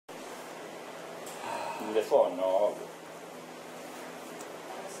The phone, no.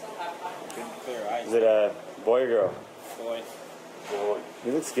 Clear eyes. Is it a boy or girl? Boy. Boy.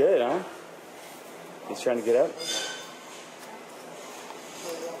 He looks good, huh? He's trying to get up.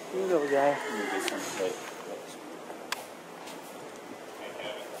 You little guy. Let me get some plate.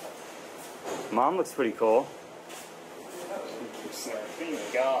 Mom looks pretty cool.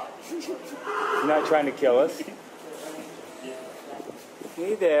 God. You're not trying to kill us.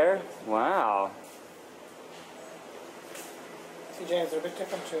 Hey there. Wow. See, James, they're a bit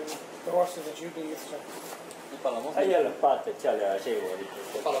different to the horses that you'd be used to. Ahí a las patas, chale, así,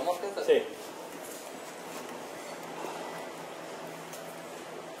 ¿Para la mosca esta? sí.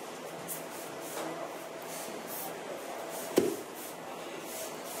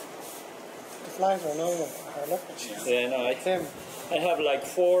 The flies are normal. Look at you. Yeah, no, I have like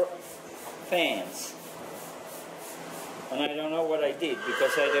 4 fans. And I don't know what I did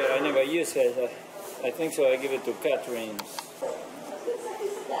because I never use it. I think so I give it to Catherine.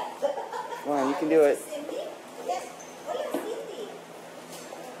 Come on, you can do it.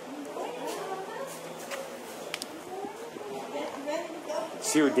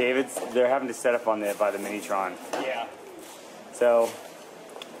 See what David's, they're having to set up on the by the Minitron. Yeah. So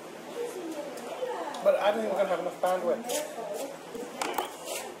But I don't think we're going to have enough bandwidth.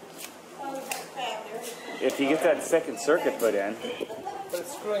 if he gets that second circuit put in, But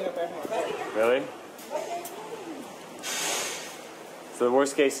it's screwing up everything. really? So the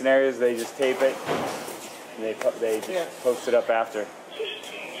worst case scenario is they just tape it and they just Yeah. post it up after.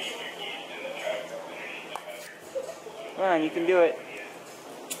 Come on, you can do it.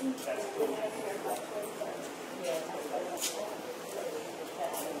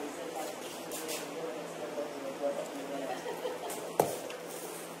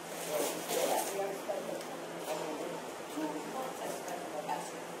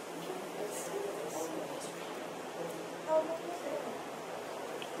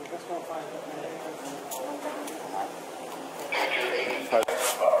 That's not fine.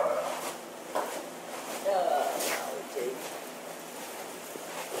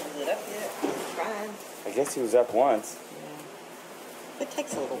 Is it up yet? Trying. I guess he was up once. Yeah. It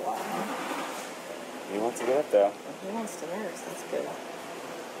takes a little while. He wants to get up though. He wants to nurse. That's good.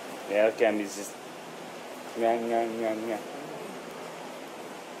 Yeah, look at him. He's just. Yeah.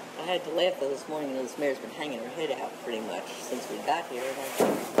 I had to laugh though this morning. This mare's been hanging her head out pretty much since we got here.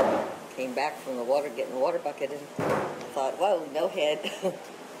 And I came back from the water, getting the water bucket, and thought, "Whoa, no head."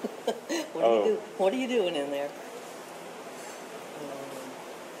 What are you doing in there?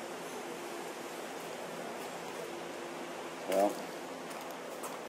 Well,